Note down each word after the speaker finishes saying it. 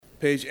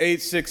Page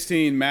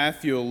 816,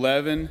 Matthew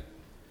 11,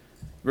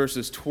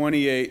 verses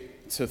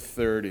 28 to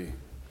 30.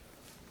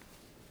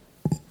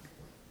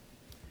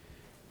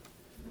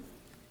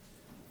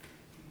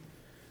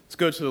 Let's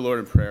go to the Lord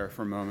in prayer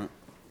for a moment.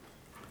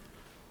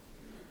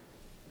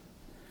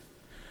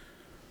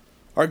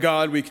 Our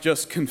God, we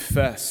just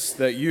confess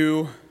that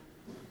you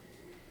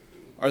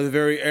are the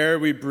very air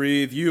we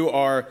breathe. You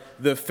are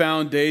the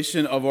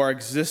foundation of our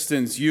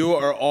existence. You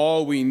are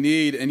all we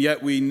need, and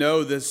yet we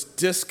know this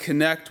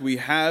disconnect we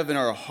have in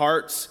our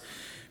hearts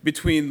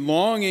between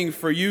longing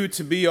for you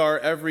to be our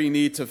every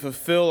need, to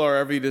fulfill our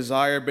every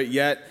desire, but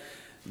yet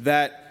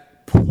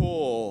that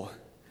pull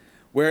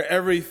where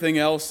everything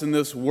else in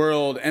this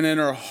world and in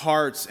our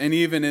hearts and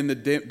even in the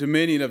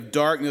dominion of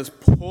darkness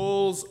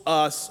pulls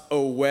us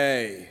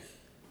away.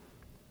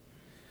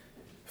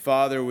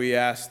 Father, we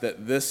ask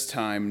that this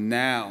time,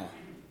 now,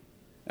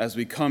 as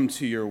we come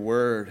to your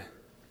word,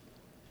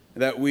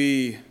 that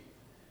we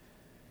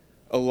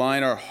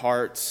align our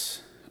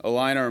hearts,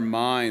 align our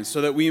minds,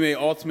 so that we may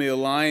ultimately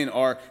align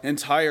our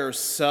entire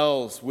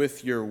selves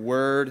with your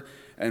word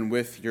and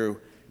with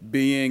your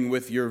being,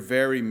 with your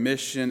very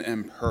mission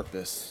and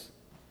purpose.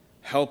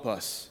 Help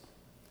us,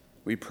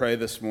 we pray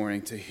this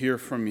morning, to hear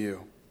from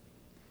you.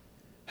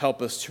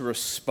 Help us to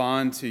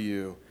respond to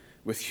you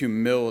with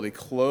humility.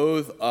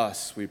 Clothe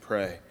us, we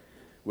pray,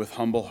 with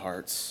humble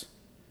hearts.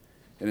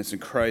 And it's in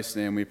Christ's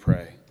name we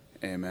pray.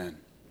 Amen.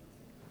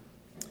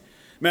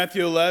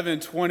 Matthew 11,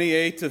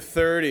 28 to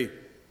 30,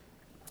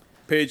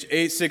 page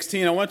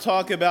 816. I want to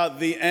talk about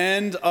the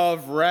end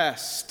of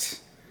rest.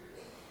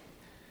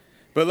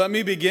 But let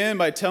me begin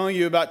by telling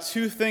you about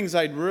two things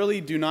I really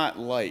do not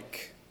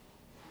like.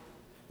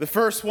 The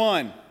first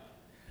one,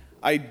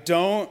 I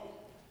don't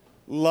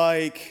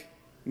like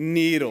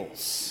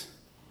needles.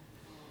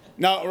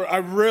 Now, I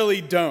really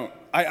don't.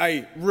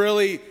 I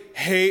really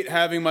hate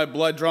having my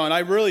blood drawn. I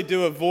really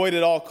do avoid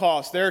at all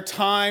costs. There are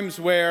times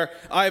where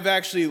I've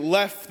actually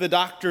left the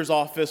doctor's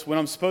office when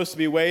I'm supposed to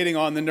be waiting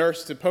on the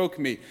nurse to poke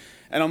me.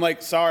 And I'm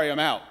like, sorry, I'm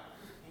out.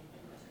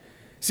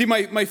 See,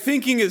 my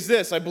thinking is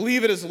this. I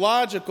believe it is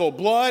logical.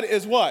 Blood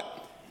is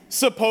what?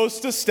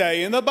 Supposed to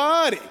stay in the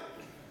body.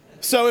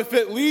 So if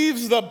it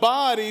leaves the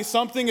body,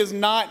 something is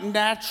not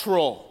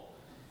natural.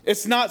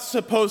 It's not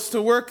supposed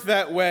to work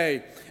that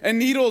way. And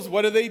needles,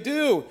 what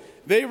do?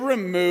 They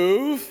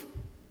remove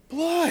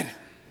blood.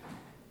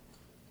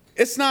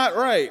 It's not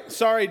right.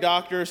 Sorry,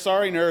 doctors.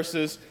 Sorry,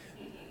 nurses.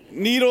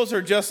 Needles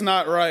are just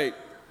not right.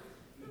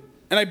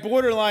 And I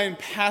borderline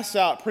pass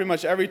out pretty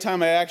much every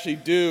time I actually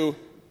do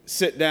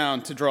sit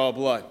down to draw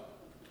blood.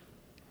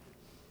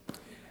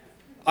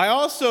 I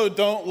also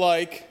don't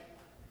like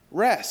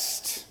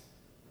rest.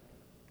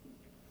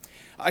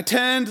 I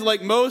tend,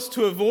 like most,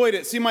 to avoid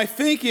it. See, my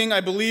thinking,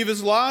 I believe,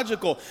 is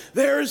logical.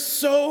 There is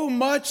so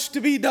much to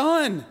be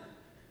done.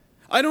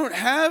 I don't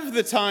have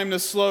the time to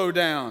slow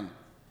down.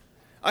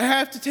 I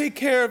have to take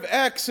care of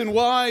X and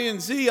Y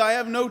and Z. I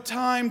have no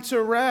time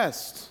to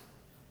rest.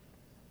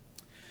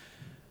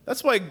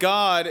 That's why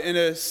God, in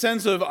a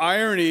sense of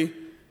irony,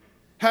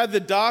 had the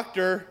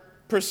doctor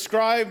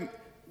prescribe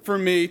for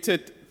me to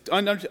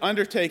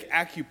undertake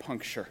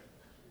acupuncture.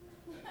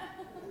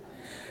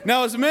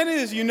 Now, as many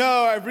as you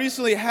know, I've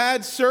recently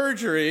had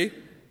surgery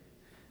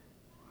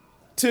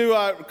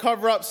to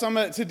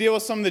to deal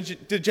with some of the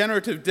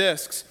degenerative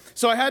discs.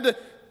 So I had to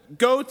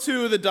go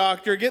to the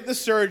doctor, get the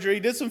surgery,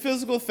 did some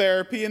physical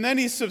therapy, and then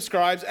he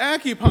subscribes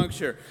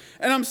acupuncture.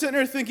 And I'm sitting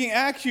there thinking,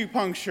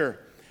 acupuncture.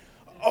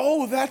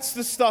 Oh, that's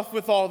the stuff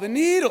with all the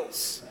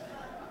needles.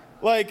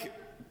 Like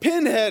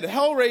pinhead,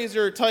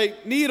 Hellraiser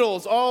type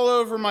needles all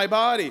over my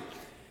body.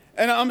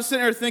 And I'm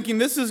sitting there thinking,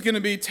 this is going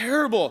to be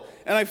terrible.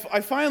 And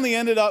I finally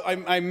ended up,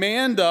 I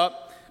manned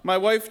up, my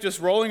wife just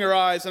rolling her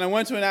eyes, and I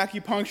went to an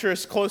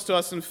acupuncturist close to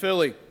us in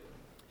Philly.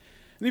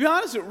 And to be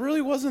honest, it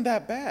really wasn't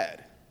that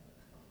bad.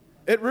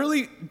 It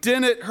really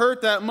didn't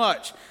hurt that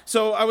much.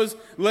 So I was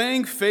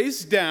laying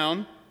face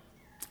down.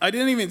 I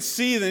didn't even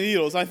see the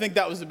needles. I think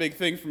that was a big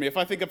thing for me. If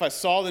I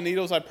saw the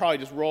needles, I'd probably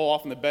just roll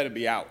off in the bed and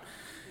be out.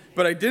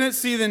 But I didn't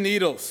see the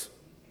needles.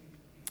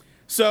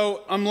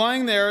 So I'm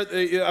lying there,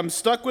 I'm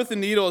stuck with the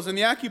needles, and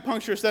the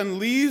acupuncturist then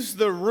leaves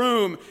the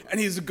room, and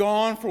he's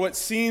gone for what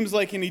seems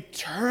like an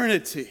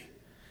eternity.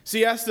 So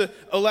he has to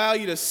allow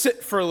you to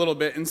sit for a little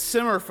bit and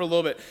simmer for a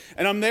little bit.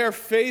 And I'm there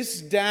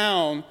face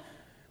down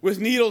with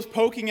needles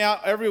poking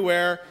out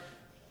everywhere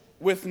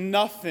with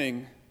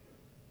nothing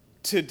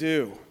to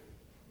do.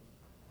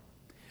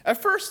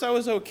 At first, I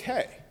was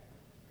okay.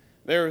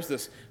 There was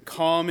this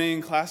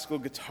calming classical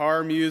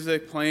guitar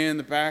music playing in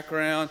the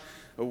background,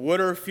 a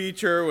water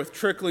feature with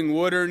trickling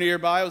water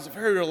nearby. It was a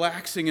very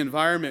relaxing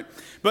environment.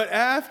 But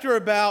after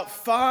about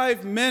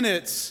 5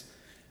 minutes,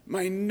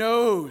 my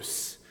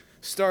nose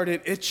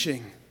started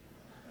itching.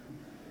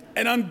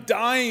 And I'm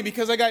dying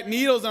because I got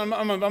needles, and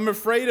I'm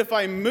afraid if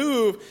I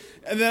move,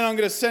 and then I'm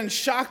going to send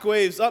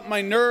shockwaves up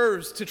my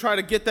nerves to try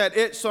to get that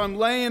itch. So I'm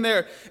laying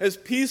there as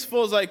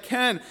peaceful as I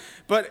can.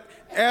 But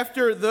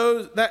after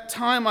that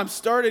time, I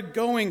started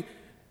going,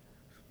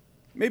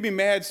 maybe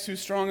mad's too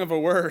strong of a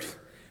word,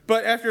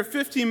 But after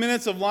 15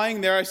 minutes of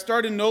lying there, I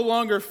started no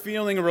longer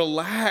feeling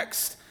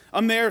relaxed.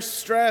 I'm there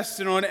stressed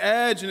and on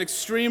edge and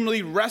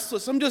extremely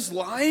restless. I'm just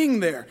lying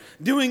there,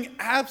 doing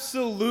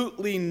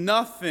absolutely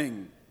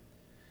nothing.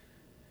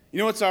 You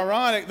know what's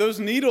ironic? Those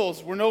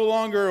needles were no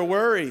longer a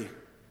worry.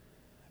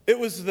 It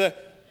was the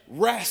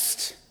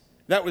rest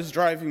that was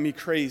driving me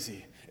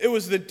crazy. It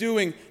was the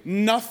doing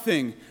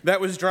nothing that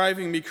was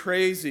driving me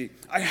crazy.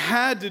 I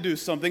had to do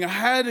something. I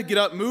had to get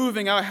up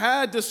moving. I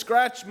had to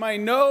scratch my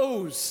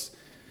nose.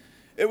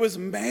 It was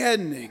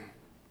maddening.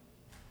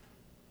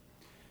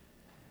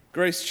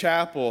 Grace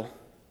Chapel,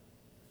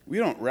 we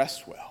don't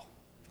rest well.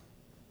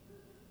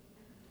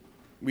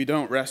 We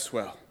don't rest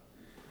well.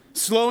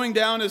 Slowing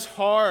down is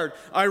hard.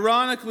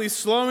 Ironically,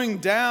 slowing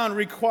down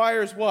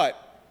requires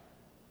what?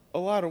 A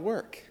lot of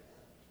work.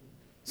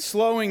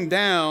 Slowing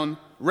down,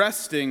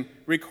 resting,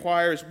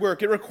 requires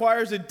work. It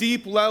requires a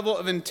deep level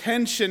of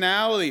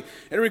intentionality.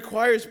 It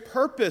requires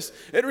purpose.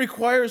 It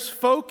requires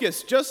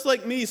focus. Just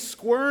like me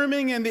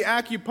squirming in the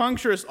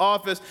acupuncturist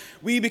office,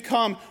 we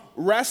become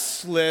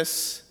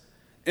restless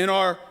in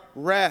our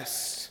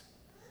rest.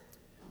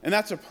 And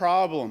that's a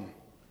problem.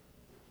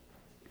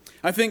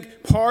 I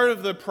think part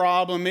of the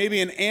problem,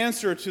 maybe an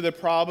answer to the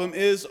problem,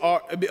 is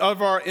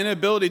our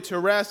inability to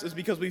rest is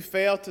because we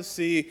fail to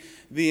see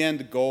the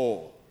end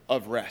goal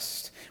of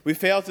rest. We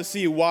fail to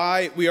see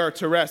why we are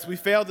to rest. We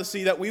fail to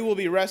see that we will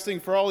be resting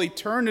for all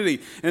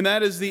eternity, and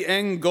that is the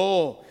end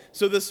goal.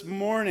 So this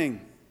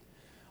morning,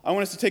 I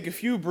want us to take a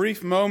few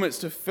brief moments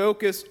to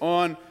focus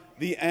on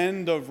the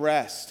end of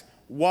rest.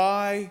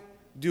 Why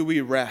do we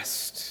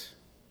rest?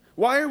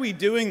 Why are we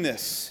doing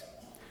this?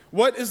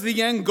 What is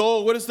the end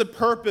goal? What is the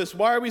purpose?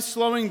 Why are we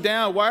slowing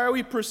down? Why are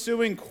we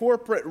pursuing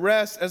corporate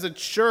rest as a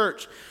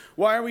church?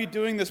 Why are we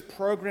doing this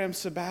program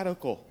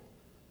sabbatical?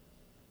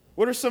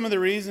 What are some of the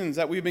reasons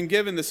that we've been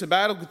given? The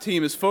sabbatical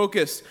team is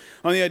focused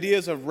on the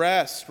ideas of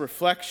rest,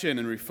 reflection,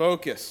 and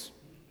refocus.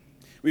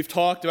 We've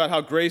talked about how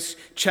Grace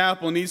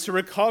Chapel needs to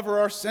recover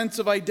our sense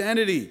of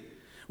identity.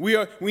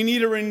 We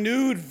need a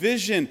renewed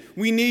vision.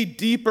 We need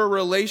deeper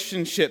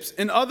relationships.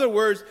 In other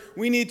words,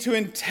 we need to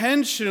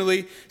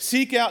intentionally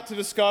seek out to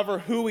discover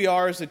who we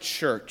are as a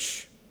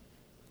church.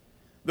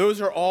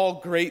 Those are all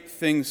great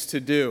things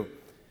to do.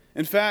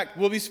 In fact,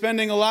 we'll be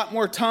spending a lot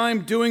more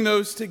time doing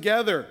those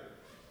together.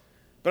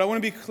 But I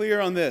want to be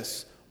clear on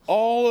this.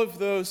 All of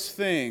those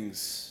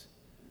things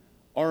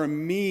are a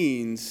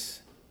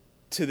means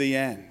to the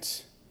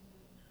end.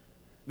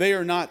 They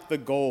are not the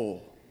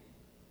goal.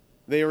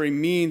 They are a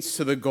means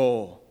to the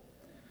goal.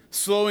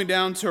 Slowing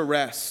down to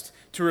rest,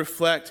 to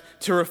reflect,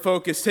 to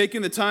refocus,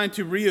 taking the time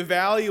to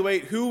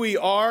reevaluate who we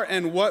are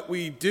and what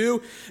we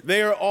do.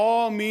 They are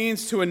all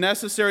means to a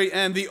necessary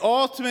end. The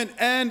ultimate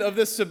end of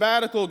this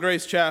sabbatical,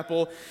 Grace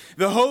Chapel,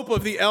 the hope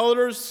of the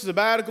elders'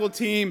 sabbatical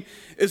team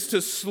is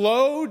to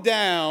slow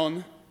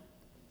down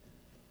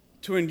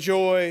to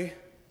enjoy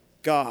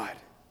God.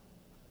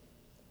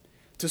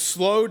 To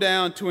slow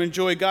down to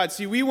enjoy God.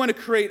 See, we want to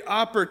create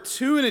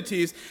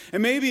opportunities,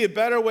 and maybe a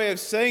better way of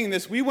saying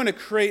this, we want to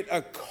create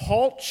a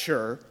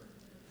culture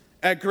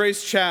at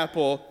Grace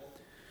Chapel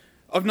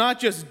of not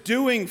just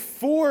doing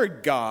for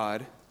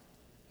God,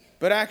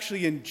 but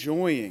actually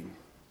enjoying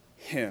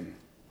Him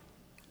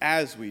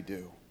as we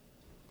do.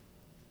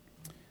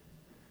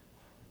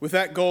 With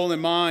that goal in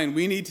mind,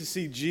 we need to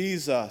see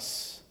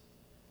Jesus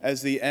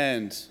as the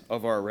end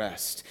of our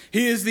rest.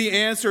 He is the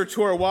answer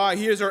to our why.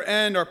 He is our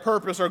end, our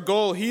purpose, our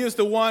goal. He is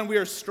the one we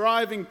are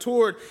striving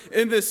toward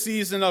in this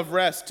season of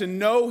rest, to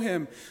know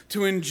Him,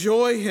 to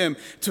enjoy Him,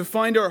 to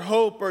find our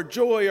hope, our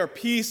joy, our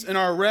peace, and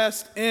our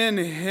rest in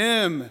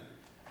Him.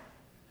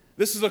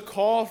 This is a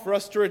call for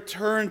us to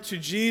return to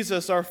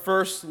Jesus, our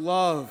first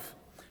love,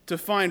 to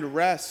find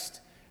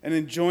rest and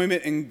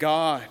enjoyment in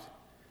God,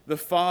 the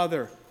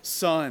Father,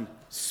 Son,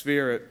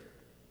 Spirit.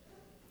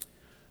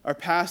 Our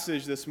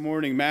passage this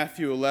morning,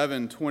 Matthew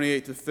 11,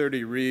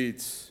 28-30,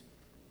 reads,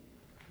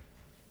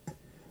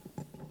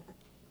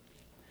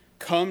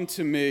 "Come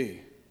to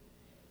me,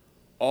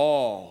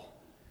 all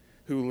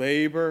who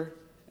labor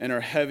and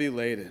are heavy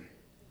laden,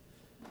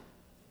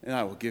 and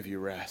I will give you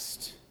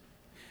rest.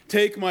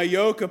 Take my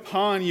yoke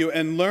upon you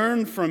and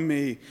learn from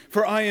me,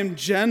 for I am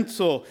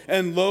gentle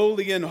and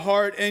lowly in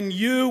heart, and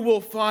you will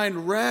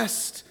find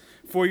rest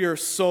for your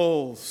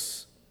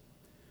souls.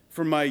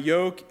 For my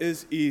yoke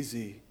is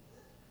easy,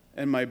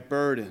 and my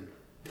burden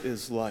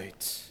is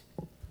light."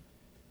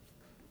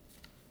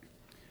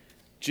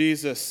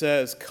 Jesus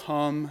says,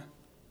 "Come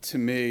to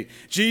me."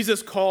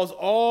 Jesus calls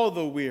all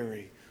the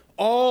weary,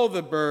 all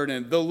the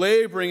burdened, the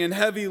laboring and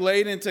heavy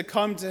laden to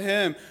come to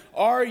Him.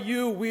 Are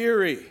you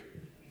weary?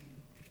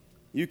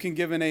 You can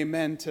give an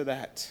amen to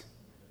that.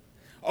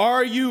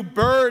 Are you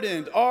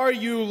burdened? Are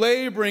you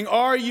laboring?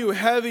 Are you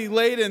heavy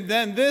laden?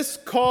 Then this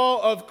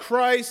call of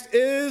Christ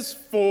is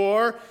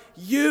for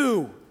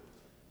you.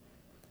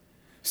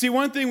 See,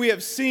 one thing we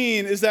have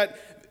seen is that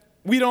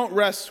we don't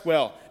rest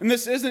well. And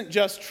this isn't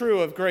just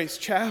true of Grace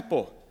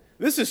Chapel.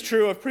 This is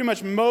true of pretty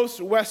much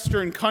most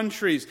Western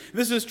countries.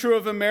 This is true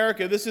of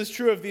America. This is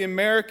true of the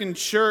American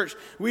church.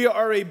 We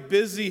are a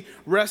busy,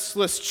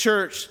 restless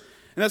church.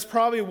 And that's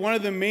probably one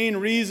of the main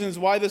reasons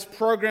why this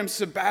program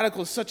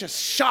sabbatical is such a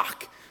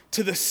shock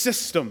to the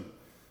system,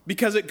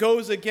 because it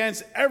goes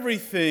against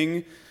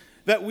everything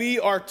that we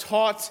are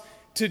taught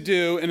to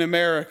do in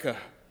America.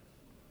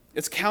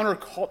 It's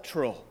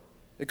countercultural.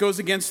 It goes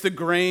against the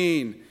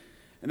grain.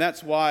 And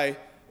that's why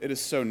it is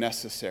so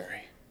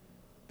necessary.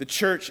 The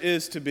church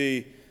is to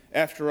be,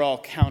 after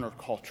all,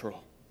 countercultural.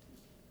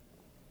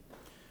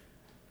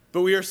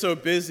 But we are so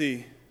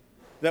busy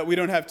that we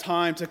don't have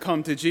time to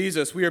come to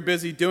Jesus. We are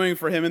busy doing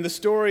for him. And the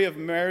story of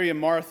Mary and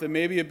Martha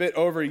may be a bit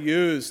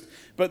overused,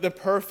 but the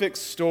perfect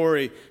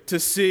story to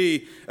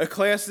see a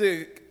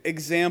classic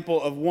example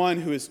of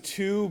one who is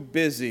too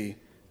busy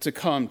to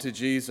come to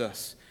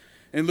Jesus.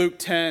 In Luke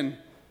 10,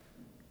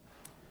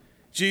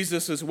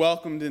 Jesus is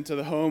welcomed into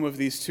the home of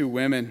these two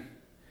women.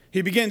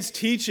 He begins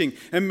teaching,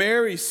 and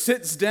Mary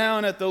sits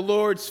down at the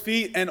Lord's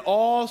feet, and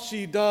all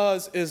she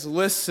does is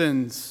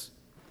listens.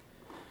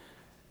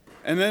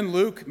 And then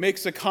Luke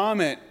makes a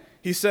comment.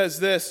 He says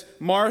this: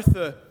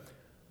 Martha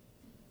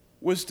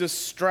was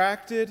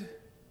distracted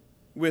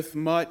with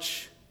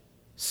much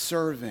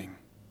serving.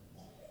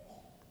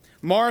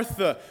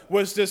 Martha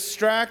was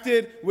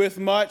distracted with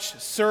much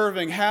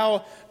serving.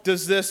 How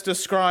does this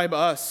describe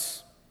us?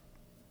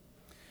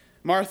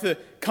 Martha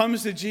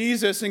comes to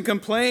Jesus and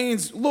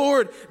complains,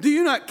 "Lord, do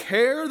you not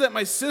care that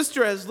my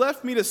sister has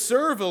left me to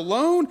serve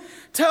alone?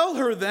 Tell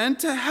her then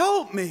to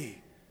help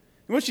me."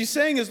 And what she's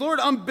saying is, "Lord,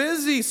 I'm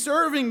busy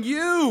serving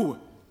you."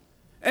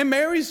 And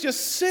Mary's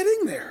just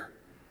sitting there.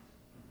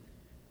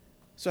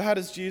 So how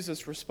does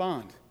Jesus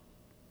respond?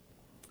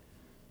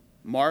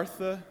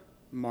 "Martha,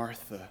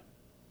 Martha,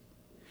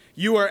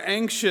 you are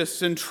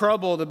anxious and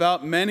troubled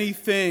about many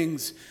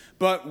things,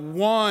 but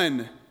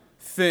one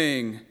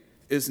thing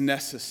is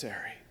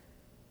necessary.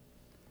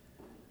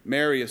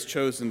 Mary has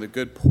chosen the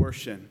good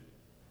portion,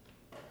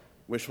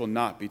 which will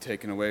not be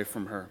taken away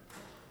from her."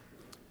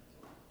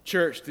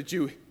 Church, did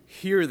you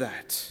hear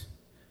that?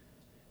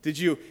 Did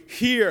you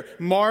hear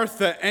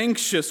Martha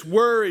anxious,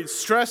 worried,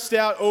 stressed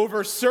out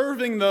over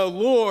serving the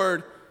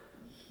Lord?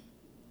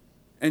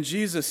 And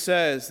Jesus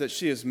says that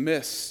she has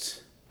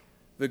missed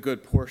the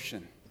good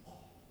portion.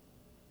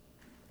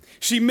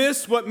 She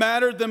missed what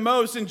mattered the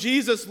most, and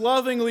Jesus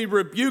lovingly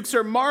rebukes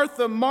her.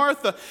 "Martha,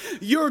 Martha,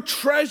 your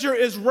treasure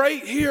is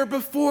right here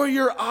before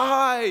your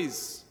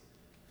eyes.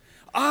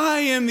 I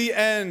am the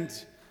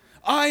end.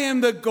 I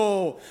am the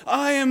goal.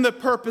 I am the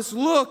purpose.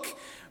 Look,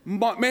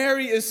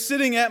 Mary is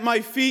sitting at my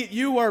feet.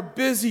 You are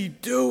busy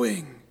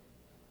doing."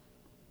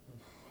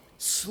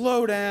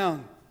 Slow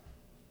down.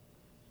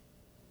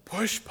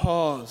 Push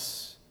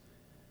pause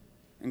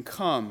and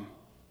come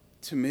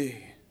to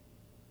me.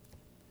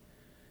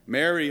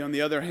 Mary, on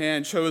the other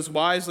hand, chose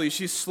wisely.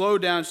 She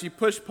slowed down. She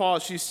pushed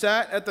pause. She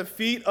sat at the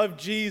feet of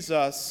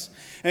Jesus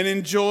and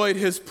enjoyed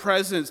his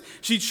presence.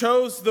 She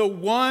chose the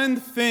one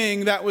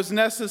thing that was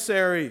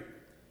necessary: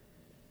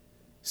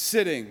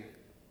 sitting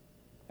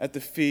at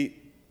the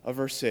feet of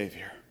her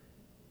Savior.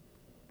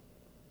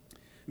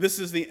 This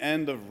is the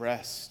end of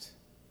rest.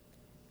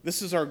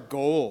 This is our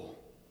goal.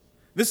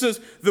 This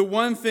is the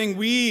one thing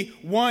we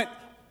want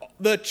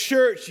the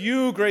church,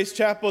 you, Grace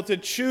Chapel, to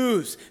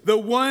choose. The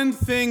one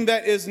thing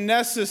that is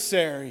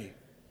necessary: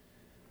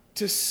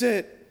 to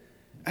sit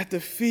at the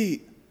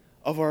feet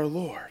of our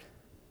Lord.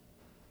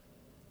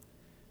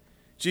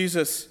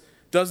 Jesus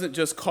doesn't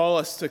just call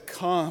us to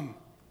come.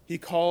 He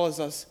calls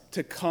us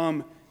to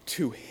come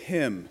to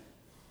him.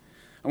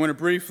 I want to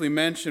briefly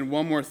mention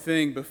one more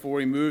thing before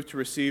we move to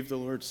receive the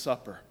Lord's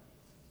Supper.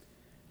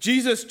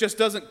 Jesus just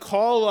doesn't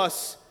call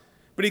us,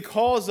 but he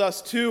calls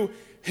us to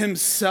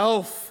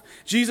himself.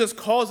 Jesus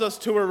calls us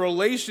to a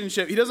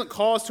relationship. He doesn't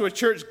call us to a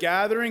church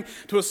gathering,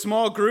 to a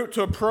small group,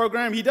 to a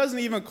program. He doesn't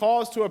even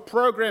call us to a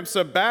program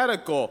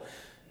sabbatical.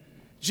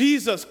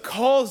 Jesus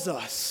calls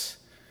us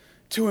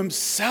to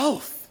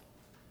himself.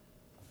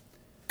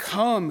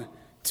 Come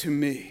to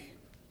me.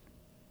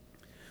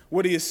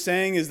 What he is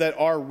saying is that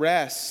our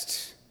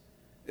rest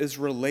is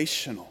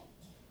relational.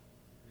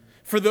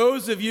 For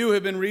those of you who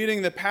have been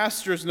reading the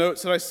pastor's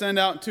notes that I send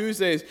out on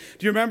Tuesdays,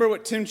 do you remember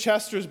what Tim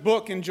Chester's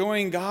book,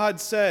 Enjoying God,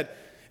 said?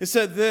 It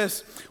said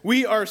this: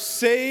 we are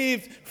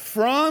saved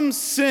from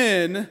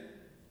sin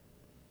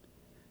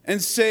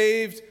and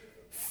saved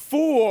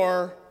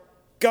for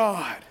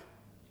God.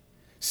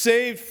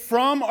 Saved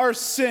from our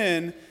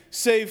sin,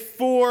 saved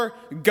for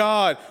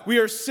God. We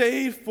are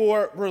saved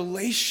for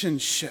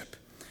relationship.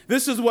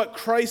 This is what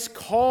Christ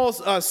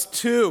calls us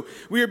to.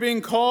 We are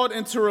being called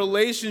into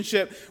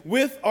relationship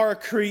with our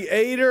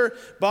Creator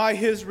by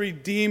his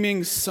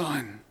redeeming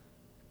Son.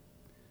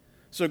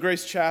 So,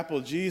 Grace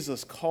Chapel,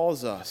 Jesus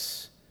calls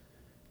us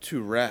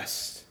to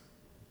rest.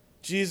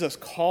 Jesus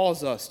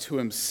calls us to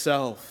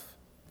himself.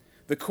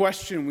 The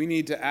question we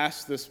need to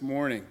ask this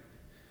morning: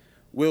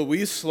 will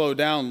we slow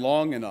down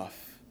long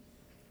enough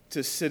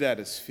to sit at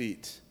his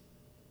feet?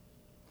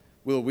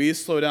 Will we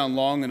slow down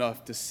long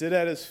enough to sit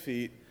at his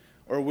feet?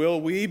 or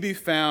will we be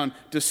found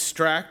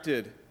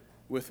distracted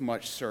with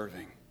much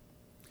serving?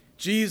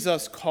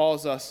 Jesus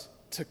calls us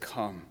to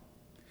come.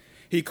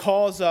 He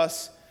calls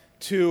us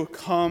to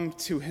come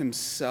to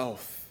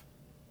himself.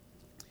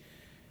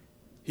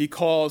 He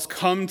calls,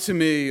 "Come to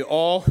me,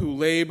 all who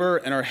labor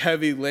and are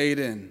heavy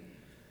laden,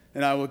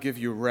 and I will give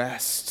you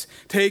rest.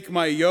 Take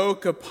my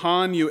yoke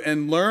upon you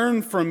and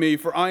learn from me,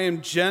 for I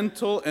am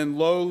gentle and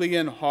lowly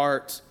in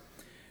heart,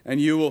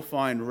 and you will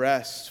find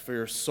rest for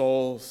your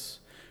souls.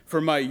 For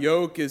my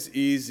yoke is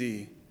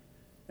easy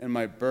and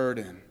my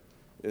burden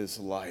is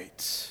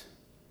light."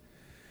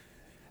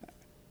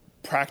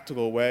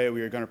 Practical way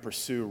we are going to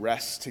pursue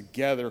rest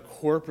together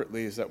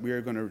corporately is that we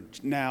are going to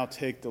now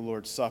take the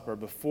Lord's Supper.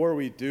 Before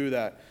we do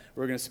that,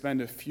 we're going to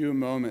spend a few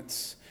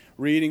moments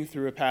reading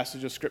through a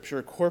passage of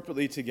Scripture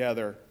corporately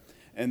together,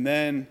 and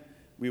then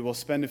we will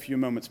spend a few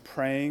moments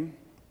praying,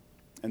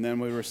 and then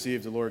we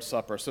receive the Lord's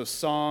Supper. So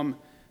Psalm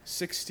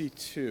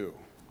 62,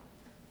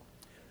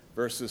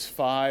 verses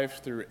 5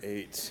 through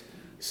 8.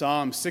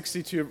 Psalm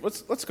 62,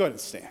 let's go ahead and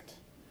stand.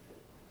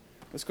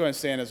 Let's go ahead and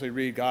stand as we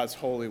read God's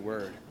holy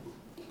word.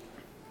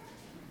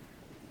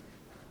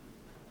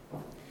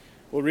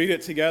 We'll read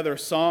it together,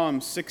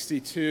 Psalm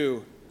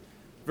 62,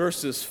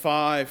 verses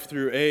 5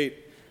 through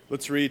 8.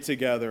 Let's read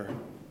together.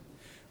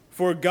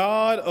 "For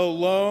God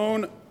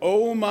alone,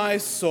 O my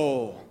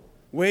soul,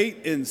 wait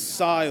in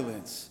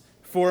silence,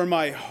 for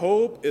my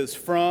hope is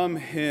from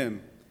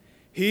him.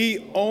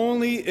 He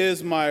only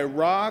is my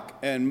rock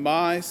and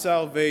my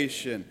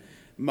salvation,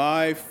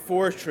 my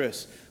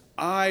fortress.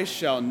 I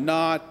shall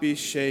not be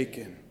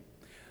shaken.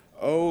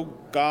 O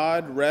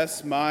God,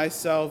 rest my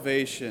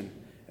salvation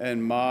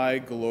and my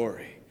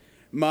glory.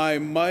 My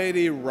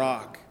mighty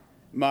rock,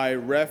 my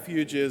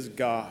refuge is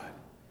God.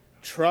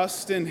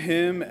 Trust in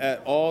him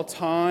at all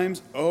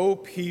times, O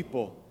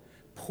people.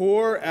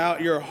 Pour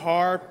out your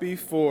heart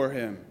before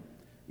him.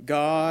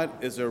 God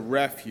is a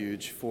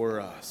refuge for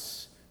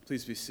us."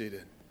 Please be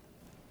seated.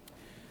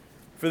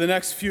 For the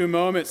next few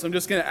moments, I'm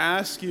just going to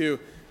ask you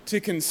to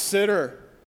consider